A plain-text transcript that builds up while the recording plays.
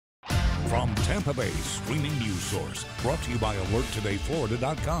From Tampa Bay streaming news source, brought to you by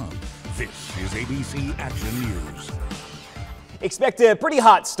AlertTodayFlorida.com. This is ABC Action News. Expect a pretty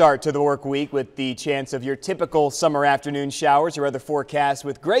hot start to the work week with the chance of your typical summer afternoon showers. Your other forecast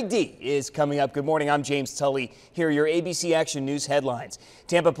with Greg D is coming up. Good morning. I'm James Tully. Here are your ABC Action News headlines.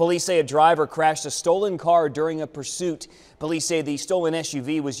 Tampa police say a driver crashed a stolen car during a pursuit. Police say the stolen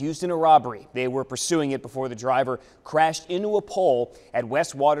SUV was used in a robbery. They were pursuing it before the driver crashed into a pole at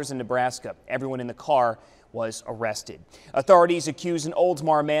West Waters in Nebraska. Everyone in the car was arrested. Authorities accuse an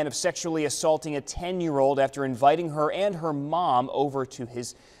Oldsmar man of sexually assaulting a 10-year-old after inviting her and her mom over to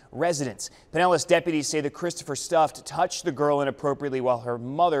his residence. Pinellas deputies say that Christopher Stuft touched the girl inappropriately while her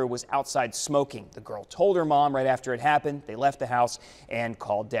mother was outside smoking. The girl told her mom right after it happened. They left the house and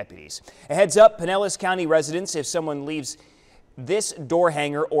called deputies. A heads up, Pinellas County residents, if someone leaves this door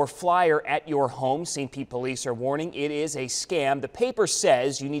hanger or flyer at your home, St. Pete police are warning it is a scam. The paper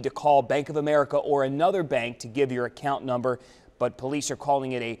says you need to call Bank of America or another bank to give your account number, but police are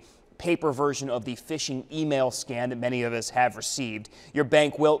calling it a paper version of the phishing email scam that many of us have received. Your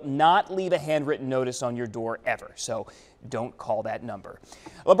bank will not leave a handwritten notice on your door ever, so don't call that number.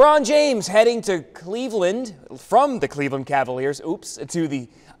 LeBron James heading to Cleveland from the Cleveland Cavaliers, to the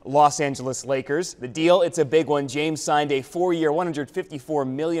Los Angeles Lakers. The deal, it's a big one. James signed a 4-year, $154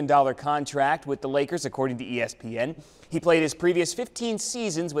 million contract with the Lakers, according to ESPN. He played his previous 15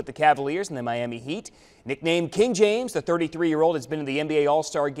 seasons with the Cavaliers and the Miami Heat. Nicknamed King James, the 33-year-old has been in the NBA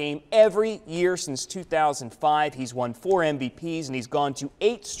All-Star game every year since 2005. He's won 4 MVPs and he's gone to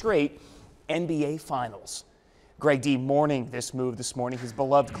 8 straight NBA Finals. Greg D mourning this move this morning. His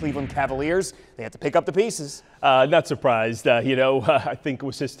beloved Cleveland Cavaliers, they have to pick up the pieces. Not surprised. I think it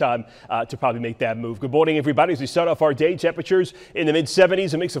was his time to probably make that move. Good morning, everybody. As we start off our day, temperatures in the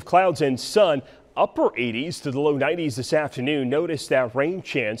mid-70s, a mix of clouds and sun. Upper 80s to the low 90s this afternoon. Notice that rain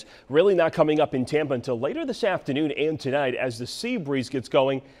chance really not coming up in Tampa until later this afternoon and tonight as the sea breeze gets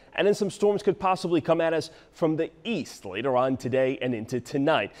going. And then some storms could possibly come at us from the east later on today and into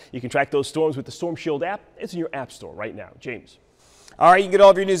tonight. You can track those storms with the Storm Shield app. It's in your app store right now. James. All right, you can get all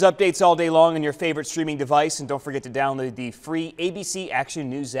of your news updates all day long on your favorite streaming device. And don't forget to download the free ABC Action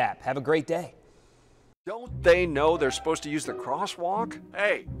News app. Have a great day. Don't they know they're supposed to use the crosswalk?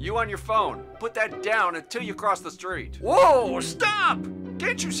 Hey, you on your phone, put that down until you cross the street. Whoa, stop!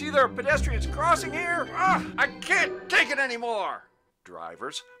 Can't you see there are pedestrians crossing here? I can't take it anymore!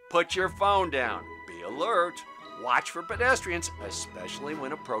 Drivers, put your phone down. Be alert. Watch for pedestrians, especially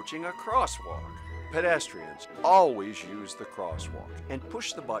when approaching a crosswalk. Pedestrians, always use the crosswalk and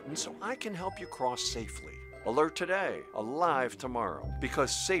push the button so I can help you cross safely. Alert today, alive tomorrow, because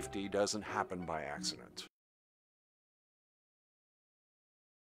safety doesn't happen by accident.